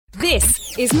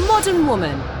This is Modern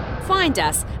Woman. Find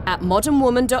us at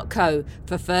modernwoman.co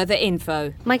for further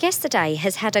info. My guest today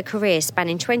has had a career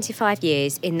spanning 25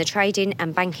 years in the trading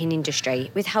and banking industry,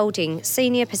 with holding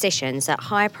senior positions at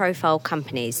high-profile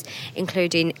companies,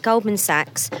 including Goldman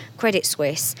Sachs, Credit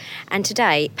Suisse, and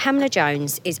today, Pamela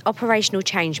Jones is Operational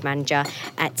Change Manager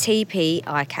at TP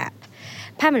ICAP.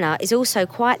 Pamela is also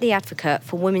quite the advocate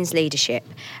for women's leadership,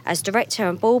 as Director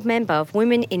and Board Member of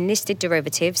Women in Listed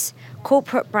Derivatives,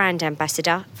 Corporate Brand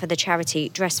Ambassador for the charity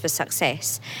Dress for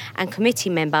Success, and Committee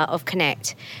Member of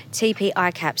Connect, TP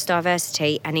ICAP's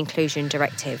Diversity and Inclusion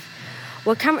Directive.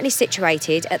 We're currently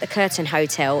situated at the Curtin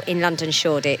Hotel in London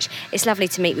Shoreditch. It's lovely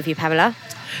to meet with you, Pamela.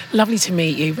 Lovely to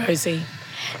meet you, Rosie.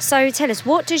 So tell us,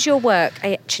 what does your work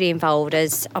actually involve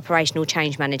as Operational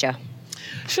Change Manager?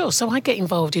 Sure. So I get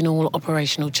involved in all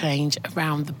operational change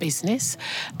around the business.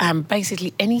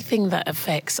 Basically, anything that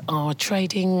affects our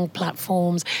trading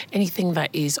platforms, anything that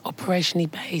is operationally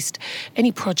based,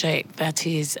 any project that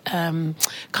is kind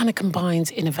of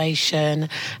combines innovation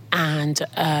and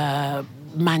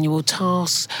manual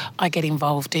tasks, I get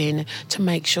involved in to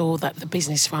make sure that the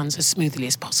business runs as smoothly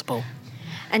as possible.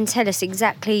 And tell us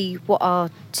exactly what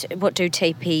do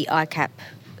TP ICAP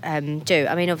do?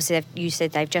 I mean, obviously, you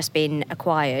said they've just been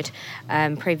acquired,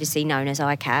 previously known as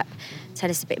ICAP. Tell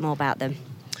us a bit more about them.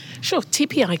 Sure.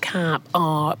 TP ICAP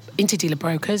are interdealer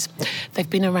brokers. They've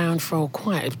been around for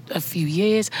quite a few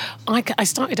years. I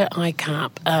started at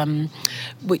ICAP,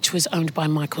 which was owned by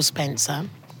Michael Spencer.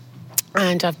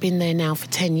 And I've been there now for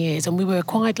 10 years. And we were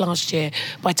acquired last year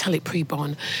by Tullett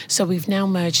Prebon. So we've now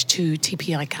merged to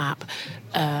TP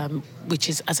ICAP, which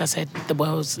is, as I said, the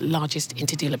world's largest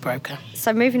interdealer broker.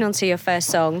 So moving on to your first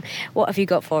song, what have you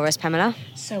got for us, Pamela?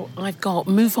 So I've got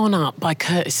Move On Up by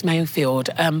Curtis Mayfield.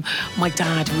 My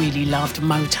dad really loved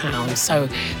Motown. So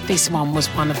this one was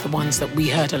one of the ones that we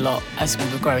heard a lot as we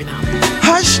were growing up.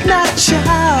 Hush now,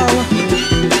 child,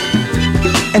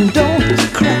 and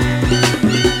don't cry.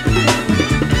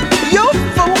 Your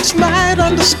folks might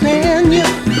understand you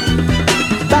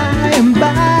by and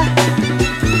by.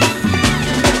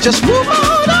 Just move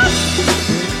on up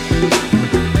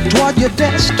toward your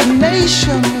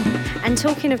destination. And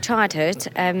talking of childhood,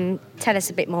 tell us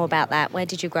a bit more about that. Where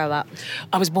did you grow up?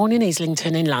 I was born in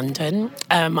Islington in London.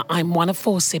 I'm one of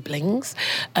 4 siblings.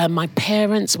 My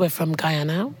parents were from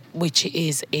Guyana, which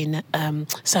is in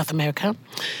South America,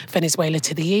 Venezuela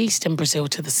to the east and Brazil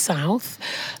to the south.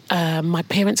 My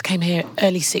parents came here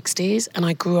early 60s, and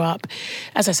I grew up,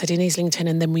 as I said, in Islington,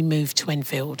 and then we moved to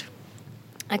Enfield.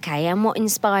 Okay, and what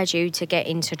inspired you to get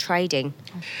into trading?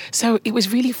 So it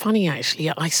was really funny, actually.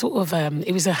 I sort of,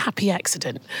 it was a happy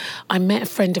accident. I met a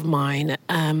friend of mine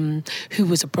who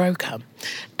was a broker,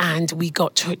 and we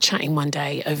got chatting one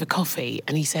day over coffee,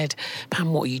 and he said,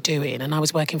 Pam, what are you doing? And I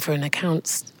was working for an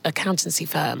accountancy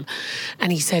firm,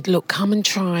 and he said, look, come and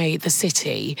try the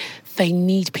city. They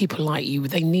need people like you.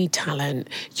 They need talent.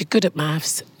 You're good at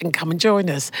maths, and come and join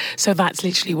us. So that's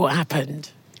literally what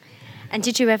happened. And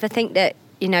did you ever think that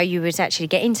you would actually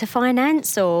get into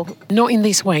finance, or? Not in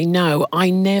this way, no.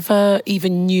 I never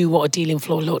even knew what a dealing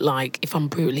floor looked like, if I'm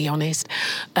brutally honest.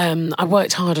 I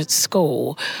worked hard at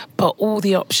school, but all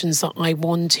the options that I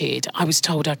wanted, I was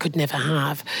told I could never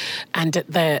have. And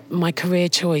my career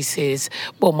choices,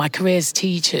 my career's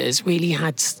teachers really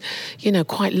had,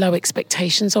 quite low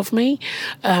expectations of me.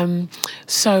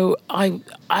 So I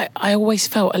always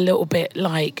felt a little bit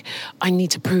like I need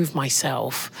to prove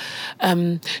myself.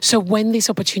 So when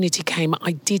this opportunity came,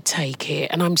 I did take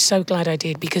it, and I'm so glad I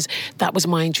did, because that was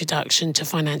my introduction to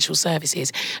financial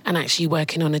services and actually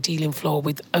working on a dealing floor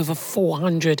with over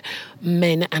 400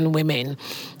 men and women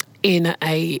in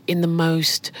the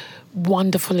most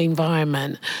wonderful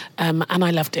environment, and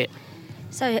I loved it.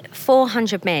 So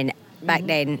 400 men back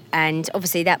then, and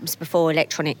obviously that was before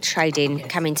electronic trading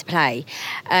came into play.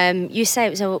 You say it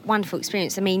was a wonderful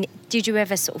experience. I mean, did you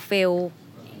ever sort of feel,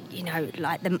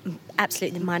 like the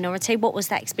absolute minority? What was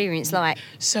that experience like?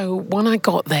 So when I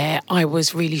got there, I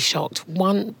was really shocked.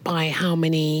 One, by how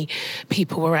many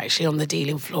people were actually on the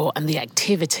dealing floor and the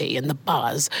activity and the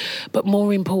buzz. But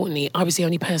more importantly, I was the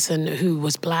only person who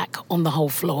was black on the whole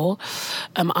floor.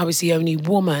 I was the only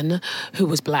woman who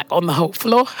was black on the whole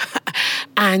floor.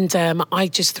 And I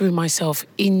just threw myself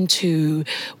into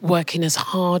working as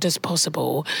hard as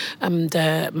possible and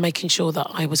making sure that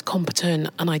I was competent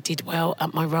and I did well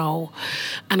at my role.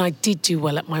 And I did do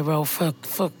well at my role for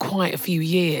quite a few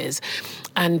years.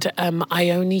 And I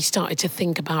only started to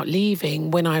think about leaving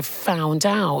when I found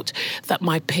out that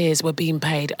my peers were being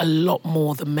paid a lot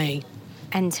more than me.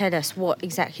 And tell us, what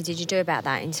exactly did you do about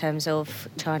that in terms of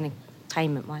trying to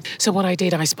payment-wise? So what I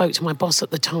did, I spoke to my boss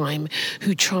at the time,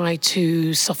 who tried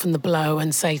to soften the blow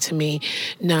and say to me,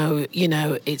 no,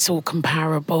 it's all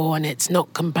comparable and it's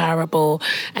not comparable.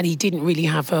 And he didn't really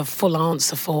have a full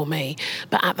answer for me.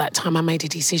 But at that time, I made a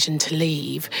decision to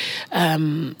leave.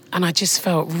 And I just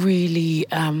felt really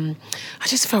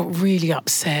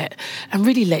upset and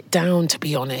really let down, to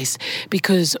be honest,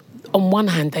 because on one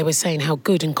hand, they were saying how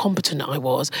good and competent I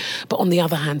was, but on the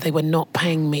other hand, they were not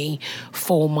paying me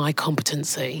for my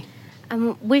competency.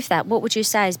 And with that, what would you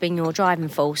say has been your driving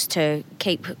force to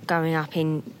keep going up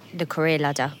in the career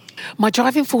ladder? My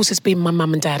driving force has been my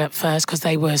mum and dad at first, because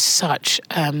they were such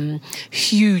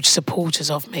huge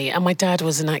supporters of me. And my dad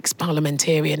was an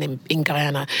ex-parliamentarian in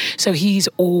Guyana. So he's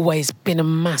always been a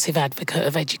massive advocate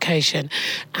of education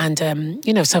and,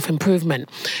 self-improvement.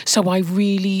 So I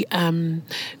really,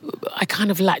 I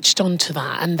kind of latched onto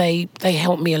that, and they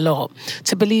helped me a lot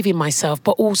to believe in myself,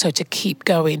 but also to keep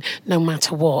going no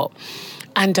matter what.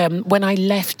 And when I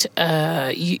left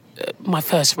my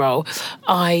first role,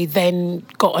 I then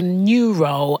got a new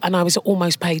role and I was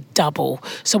almost paid double.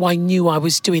 So I knew I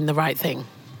was doing the right thing.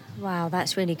 Wow,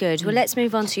 that's really good. Well, let's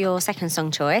move on to your second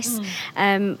song choice.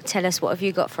 Tell us, what have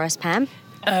you got for us, Pam?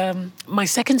 My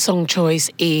second song choice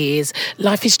is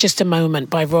Life Is Just a Moment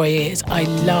by Roy Ayers. I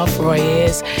love Roy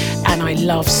Ayers and I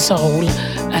love soul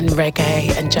and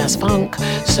reggae and jazz funk.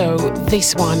 So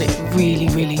this one really,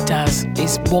 really does.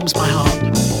 It warms my heart.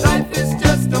 Life is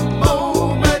just a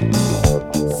moment,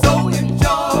 so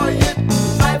enjoy it.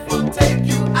 Life will take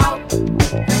you out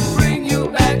and bring you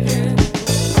back in.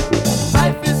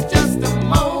 Life is just a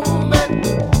moment,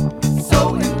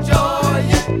 so enjoy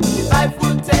it. Life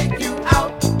will take you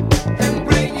out and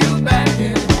bring you back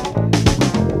in.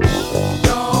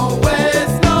 Don't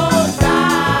waste no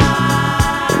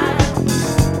time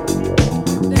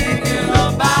thinking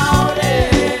about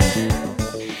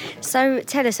it. So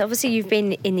tell us, obviously you've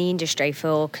been in the industry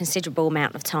for a considerable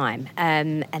amount of time,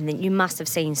 and then you must have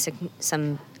seen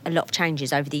a lot of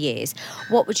changes over the years.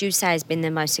 What would you say has been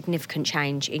the most significant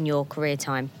change in your career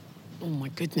time? Oh my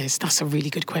goodness, that's a really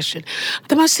good question.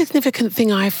 The most significant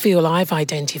thing I feel I've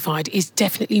identified is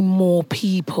definitely more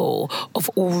people of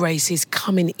all races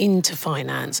coming into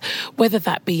finance, whether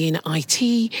that be in IT,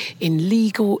 in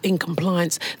legal, in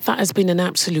compliance. That has been an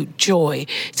absolute joy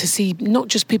to see not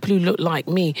just people who look like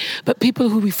me, but people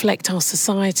who reflect our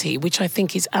society, which I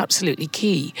think is absolutely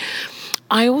key.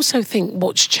 I also think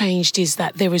what's changed is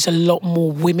that there is a lot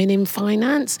more women in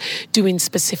finance doing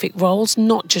specific roles,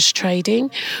 not just trading,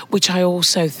 which I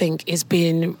also think has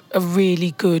been a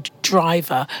really good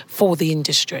driver for the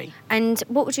industry. And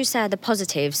what would you say are the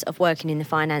positives of working in the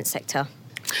finance sector?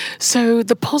 So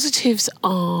the positives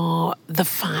are the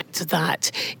fact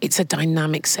that it's a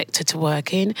dynamic sector to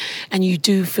work in and you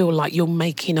do feel like you're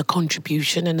making a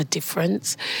contribution and a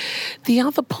difference. The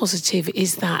other positive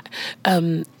is that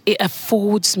it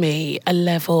affords me a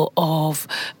level of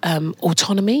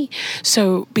autonomy.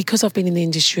 So because I've been in the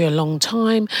industry a long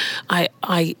time,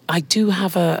 I do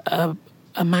have a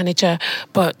manager,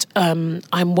 but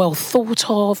I'm well thought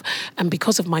of, and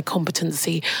because of my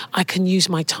competency, I can use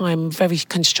my time very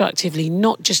constructively,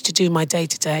 not just to do my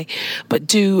day-to-day, but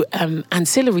do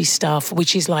ancillary stuff,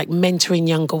 which is like mentoring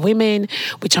younger women,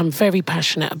 which I'm very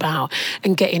passionate about,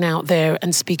 and getting out there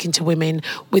and speaking to women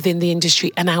within the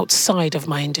industry and outside of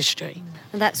my industry.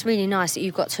 And that's really nice that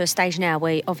you've got to a stage now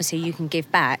where obviously you can give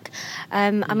back.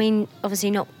 I mean, obviously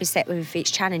not beset with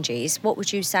its challenges. What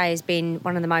would you say has been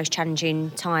one of the most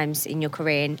challenging times in your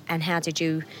career, and how did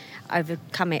you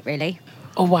overcome it, really?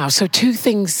 Oh, wow. So two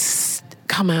things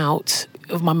come out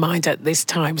of my mind at this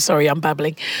time. Sorry, I'm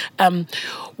babbling.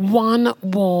 One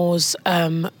was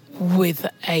with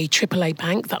a AAA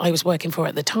bank that I was working for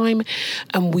at the time,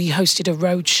 and we hosted a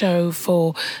roadshow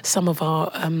for some of our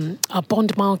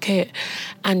bond market,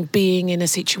 and being in a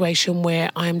situation where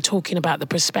I'm talking about the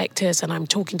prospectus and I'm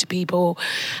talking to people,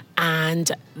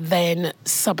 and then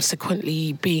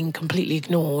subsequently being completely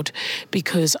ignored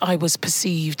because I was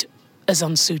perceived as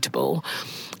unsuitable.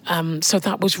 So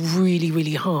that was really,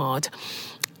 really hard.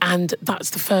 And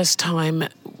that's the first time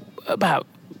about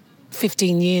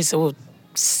 15 years or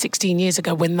 16 years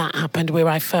ago when that happened, where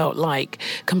I felt like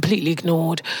completely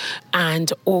ignored,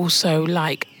 and also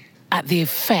like at the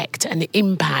effect and the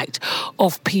impact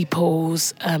of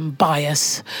people's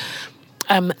bias.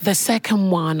 The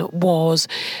second one was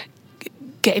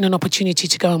getting an opportunity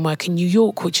to go and work in New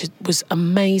York, which was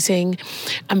amazing,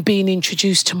 and being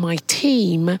introduced to my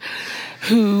team,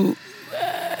 who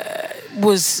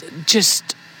was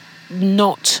just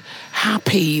not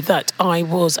happy that I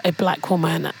was a black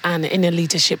woman and in a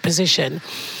leadership position.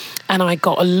 And I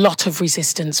got a lot of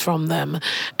resistance from them.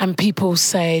 And people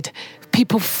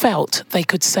felt they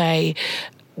could say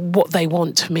what they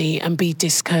want to me and be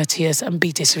discourteous and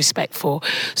be disrespectful.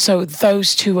 So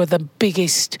those two are the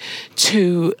biggest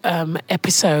two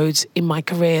episodes in my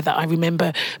career that I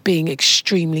remember being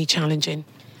extremely challenging.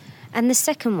 And the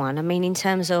second one, I mean, in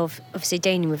terms of obviously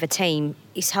dealing with a team,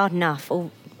 it's hard enough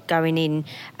all going in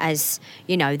as,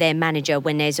 you know, their manager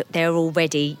when they're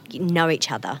already know each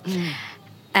other.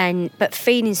 But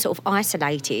feeling sort of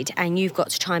isolated, and you've got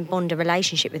to try and bond a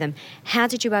relationship with them. How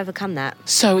did you overcome that?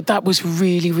 So that was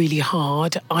really, really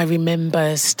hard. I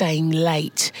remember staying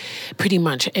late pretty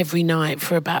much every night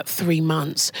for about 3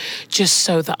 months, just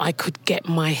so that I could get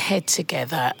my head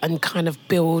together and kind of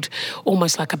build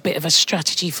almost like a bit of a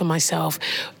strategy for myself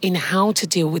in how to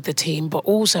deal with the team, but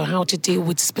also how to deal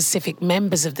with specific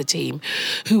members of the team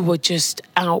who were just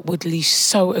outwardly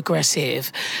so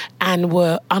aggressive and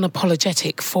were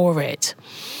unapologetic for it,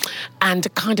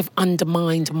 and kind of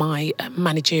undermined my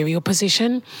managerial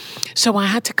position. So I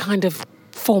had to kind of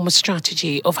form a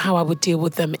strategy of how I would deal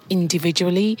with them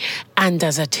individually and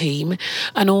as a team.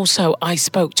 And also I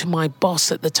spoke to my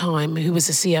boss at the time, who was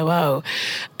a COO,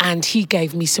 and he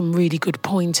gave me some really good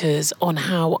pointers on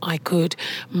how I could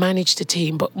manage the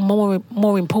team, but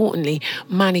more importantly,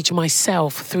 manage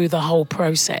myself through the whole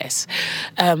process.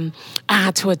 I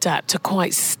had to adapt a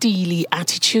quite steely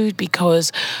attitude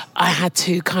because I had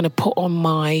to kind of put on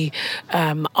my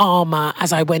armour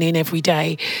as I went in every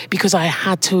day, because I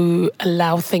had to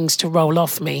allow things to roll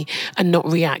off me and not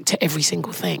react to every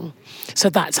single thing. So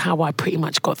that's how I pretty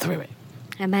much got through it.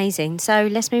 Amazing. So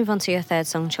let's move on to your third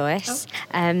song choice.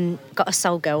 Got a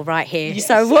soul girl right here. Yes.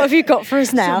 So what have you got for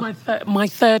us now? So my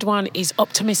third one is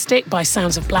Optimistic by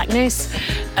Sounds of Blackness.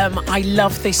 I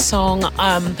love this song.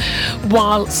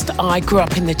 Whilst I grew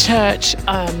up in the church,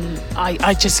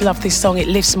 I just love this song. It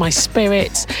lifts my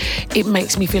spirits. It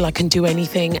makes me feel I can do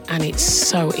anything, and it's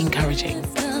so encouraging.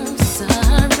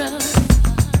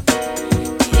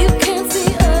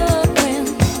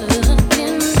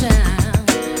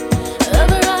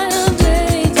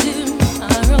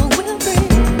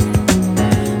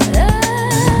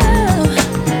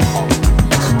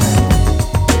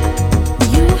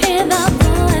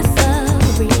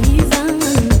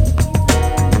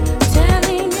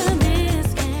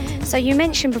 So you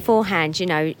mentioned beforehand, you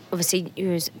know, obviously you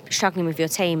was struggling with your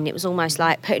team, and it was almost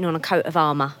like putting on a coat of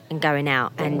armour and going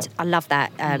out. And I love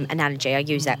that analogy. I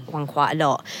use that one quite a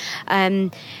lot.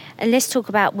 And let's talk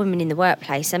about women in the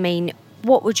workplace. I mean,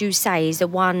 what would you say is the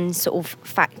one sort of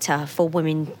factor for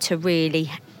women to really,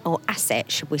 or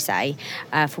asset, should we say,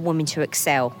 for women to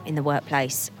excel in the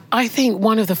workplace? I think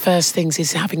one of the first things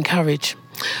is having courage.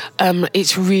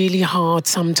 It's really hard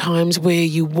sometimes where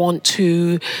you want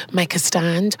to make a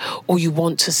stand or you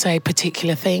want to say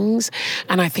particular things.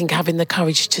 And I think having the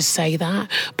courage to say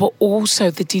that, but also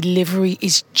the delivery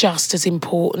is just as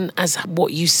important as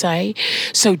what you say.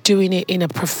 So doing it in a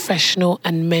professional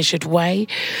and measured way,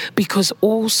 because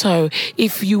also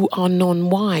if you are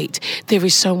non-white, there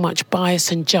is so much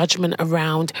bias and judgment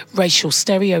around racial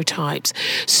stereotypes.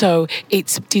 So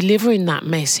it's delivering that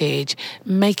message,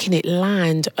 making it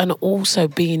land, and also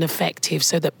being effective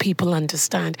so that people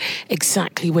understand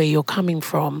exactly where you're coming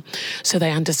from, so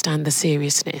they understand the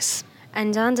seriousness.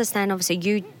 And I understand, obviously,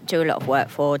 you do a lot of work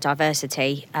for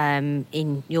diversity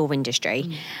in your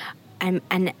industry.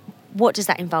 And what does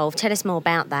that involve? Tell us more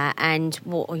about that, and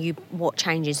what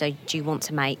changes do you want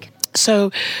to make?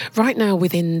 So right now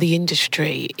within the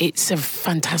industry, it's a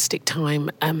fantastic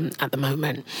time at the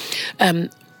moment.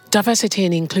 Diversity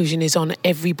and inclusion is on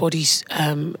everybody's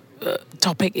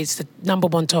topic. It's the number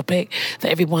one topic that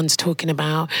everyone's talking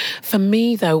about. For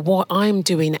me, though, what I'm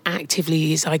doing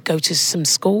actively is I go to some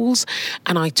schools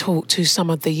and I talk to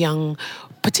some of the young,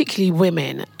 particularly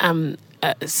women,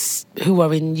 who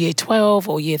are in year 12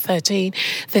 or year 13.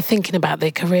 They're thinking about their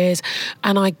careers,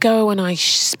 and I go and I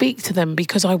speak to them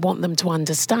because I want them to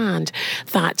understand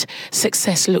that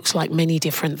success looks like many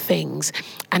different things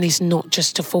and is not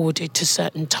just afforded to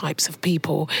certain types of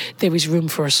people. There is room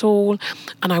for us all,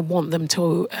 and I want them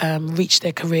to reach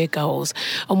their career goals.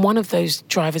 And one of those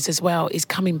drivers as well is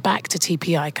coming back to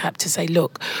TPICAP to say,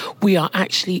 look, we are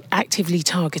actually actively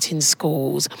targeting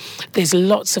schools. There's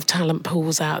lots of talent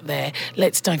pools out there.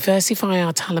 Let's diversify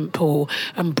our talent pool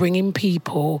and bring in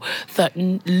people that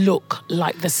look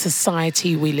like the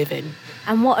society we live in.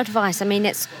 And what advice? I mean,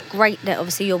 it's great that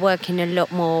obviously you're working a lot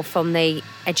more from the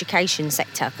education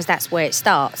sector, because that's where it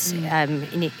starts,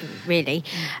 really.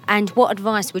 And what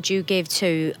advice would you give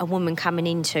to a woman coming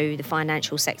into the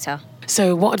financial sector?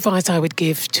 So what advice I would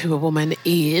give to a woman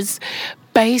is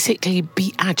basically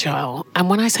be agile. And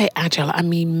when I say agile, I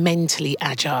mean mentally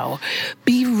agile.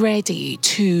 Be ready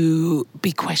to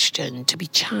be questioned, to be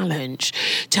challenged,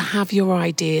 to have your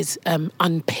ideas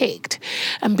unpicked,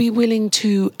 and be willing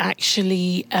to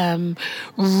actually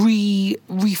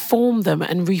reform them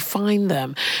and refine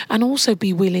them, and also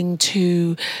be willing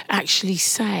to actually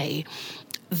say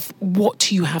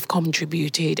what you have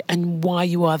contributed and why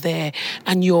you are there,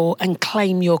 and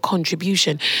claim your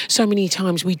contribution. So many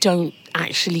times we don't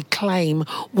actually claim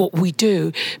what we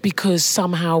do because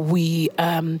somehow we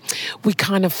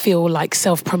kind of feel like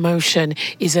self-promotion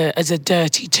is a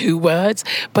dirty two words,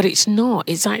 but it's not.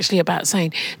 It's actually about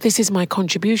saying, this is my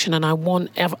contribution, and I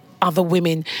want other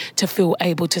women to feel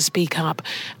able to speak up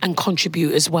and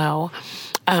contribute as well.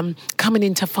 Coming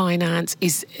into finance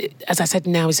is, as I said,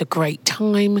 now is a great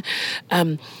time.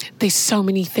 There's so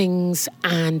many things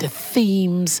and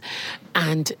themes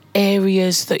and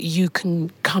areas that you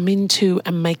can come into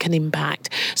and make an impact.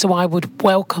 So I would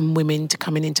welcome women to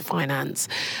coming into finance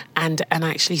and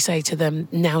actually say to them,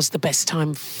 now's the best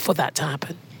time for that to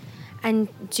happen. And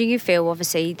do you feel,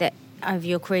 obviously, that over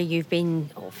your career you've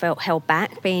been or felt held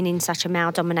back being in such a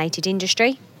male-dominated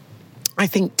industry? I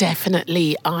think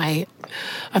definitely I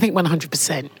think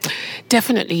 100%.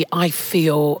 Definitely I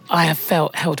feel I have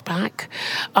felt held back.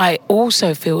 I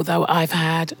also feel, though, I've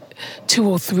had 2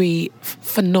 or 3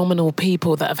 phenomenal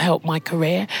people that have helped my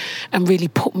career and really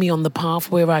put me on the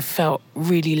path where I felt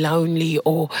really lonely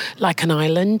or like an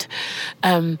island.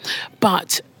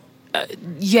 But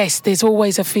yes, there's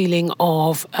always a feeling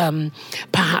of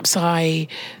perhaps I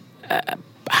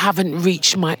haven't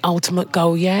reached my ultimate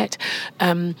goal yet.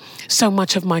 So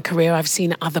much of my career, I've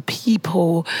seen other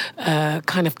people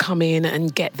kind of come in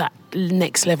and get that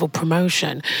next level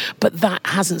promotion, but that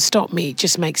hasn't stopped me.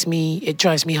 It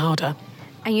drives me harder.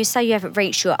 And you say you haven't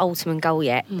reached your ultimate goal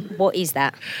yet. What is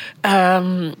that?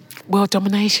 World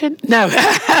domination? No.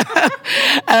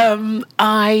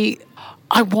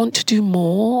 I want to do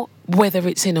more, whether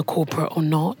it's in a corporate or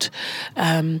not.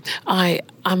 I'm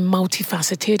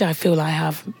multifaceted. I feel I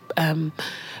have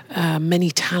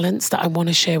many talents that I want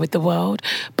to share with the world.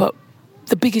 But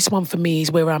the biggest one for me is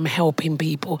where I'm helping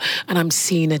people and I'm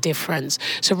seeing a difference.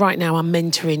 So right now I'm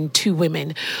mentoring 2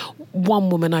 women. One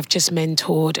woman I've just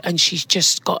mentored and she's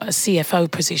just got a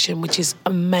CFO position, which is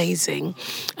amazing.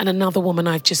 And another woman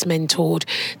I've just mentored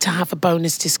to have a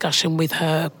bonus discussion with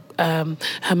her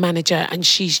manager, and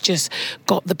she's just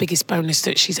got the biggest bonus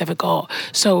that she's ever got.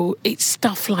 So it's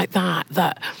stuff like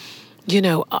that, you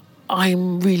know,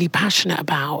 I'm really passionate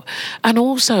about. And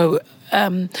also,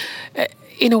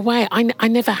 in a way, I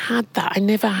never had that. I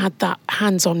never had that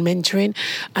hands-on mentoring,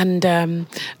 and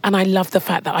I love the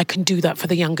fact that I can do that for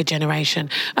the younger generation.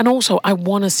 And also, I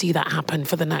want to see that happen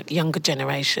for the younger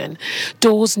generation.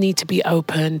 Doors need to be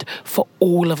opened for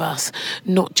all of us,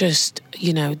 not just,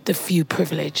 you know, the few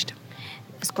privileged.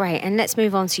 That's great. And let's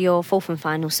move on to your 4th and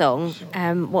final song.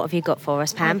 What have you got for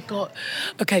us, Pam?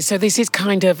 Okay, so this is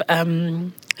kind of...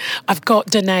 I've got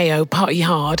Donae'o, Party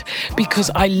Hard,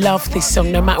 because I love this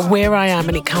song. No matter where I am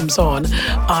and it comes on,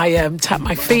 I tap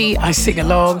my feet, I sing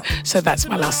along. So that's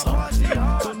my last song.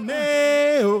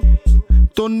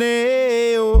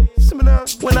 Donae'o.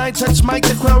 When I touch mic,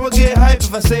 the crowd will get hype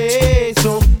if I say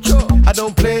so. I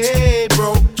don't play,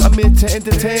 bro. I'm here to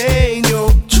entertain,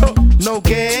 yo. No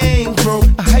game, bro.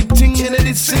 A hype ting in it,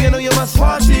 it's singing on your must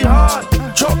party hard.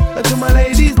 And to my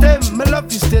ladies, them, I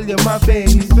love you still, you're my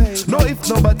baby. No if,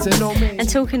 no buts, and no me. And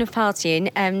talking of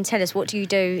partying, tell us, what do you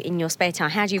do in your spare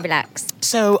time? How do you relax?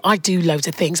 So I do loads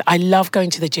of things. I love going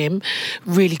to the gym,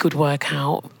 really good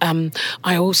workout.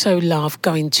 I also love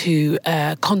going to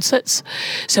concerts.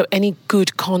 So any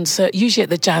good concert, usually at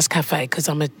the Jazz Cafe, because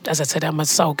as I said, I'm a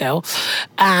soul girl.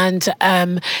 And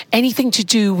anything to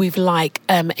do with like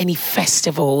any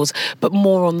festivals, but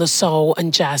more on the soul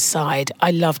and jazz side.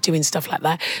 I love doing stuff like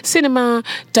that. Cinema,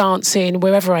 dancing,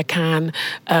 wherever I can.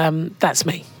 That's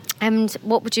me. And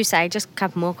what would you say, just a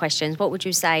couple more questions, what would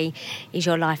you say is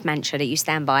your life mantra that you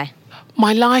stand by?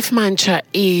 My life mantra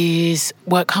is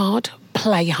work hard,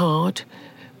 play hard,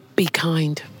 be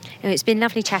kind. It's been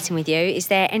lovely chatting with you. Is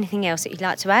there anything else that you'd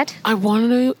like to add? I want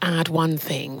to add one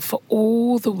thing for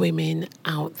all the women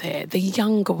out there, the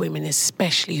younger women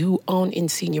especially who aren't in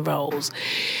senior roles.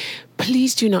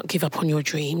 Please do not give up on your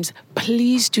dreams.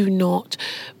 Please do not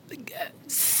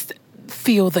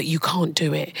feel that you can't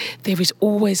do it. There is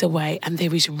always a way and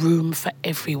there is room for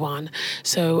everyone.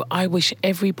 So I wish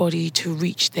everybody to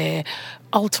reach their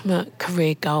ultimate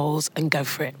career goals and go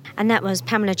for it. And that was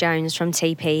Pamela Jones from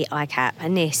TP ICAP,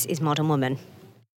 and this is Modern Woman.